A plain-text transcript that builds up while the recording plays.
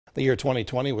The year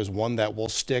 2020 was one that will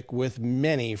stick with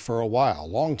many for a while,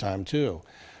 long time too.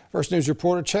 First News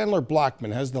reporter Chandler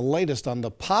Blockman has the latest on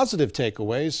the positive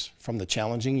takeaways from the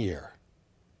challenging year.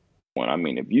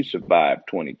 If you survive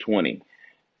 2020,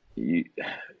 you,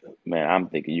 man, I'm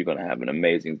thinking you're going to have an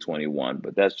amazing 21,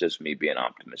 but that's just me being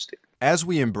optimistic. As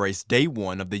we embrace day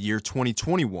one of the year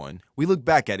 2021, we look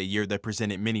back at a year that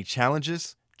presented many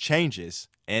challenges, changes,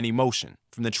 and emotion,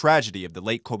 from the tragedy of the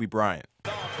late Kobe Bryant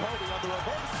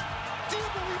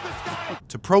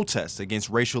to protests against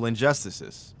racial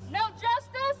injustices, No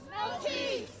justice, no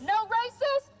peace. No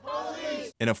racist,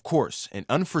 police. and of course, an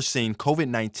unforeseen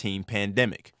COVID-19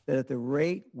 pandemic. That at the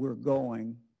rate we're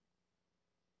going,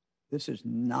 this is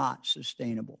not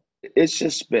sustainable. It's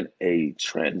just been a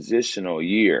transitional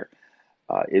year.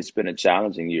 It's been a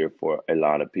challenging year for a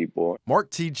lot of people.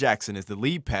 Mark T. Jackson is the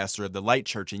lead pastor of the Light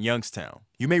Church in Youngstown.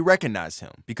 You may recognize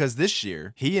him because this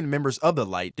year, he and members of the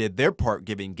Light did their part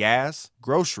giving gas,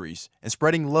 groceries, and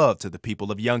spreading love to the people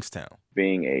of Youngstown.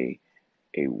 Being a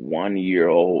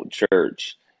 1-year-old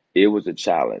church, it was a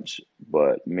challenge,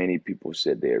 but many people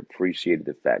said they appreciated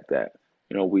the fact that,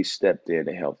 we stepped in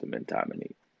to help them in time of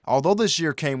need. Although this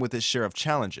year came with its share of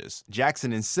challenges,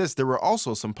 Jackson insists there were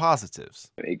also some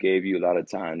positives. It gave you a lot of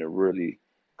time to really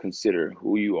consider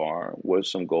who you are, what are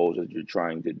some goals that you're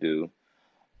trying to do.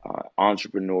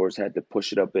 Entrepreneurs had to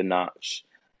push it up a notch.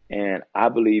 And I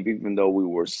believe even though we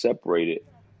were separated,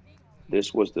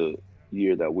 this was the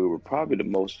year that we were probably the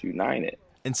most united.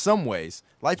 In some ways,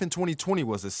 life in 2020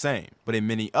 was the same, but in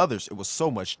many others, it was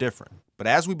so much different. But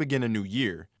as we begin a new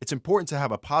year, it's important to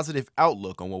have a positive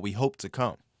outlook on what we hope to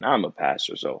come. I'm a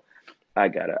pastor, so I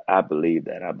believe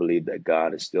that. I believe that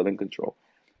God is still in control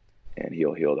and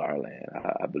he'll heal our land.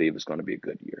 I believe it's going to be a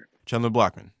good year. Chandler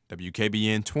Blockman,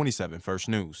 WKBN 27 First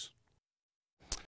News.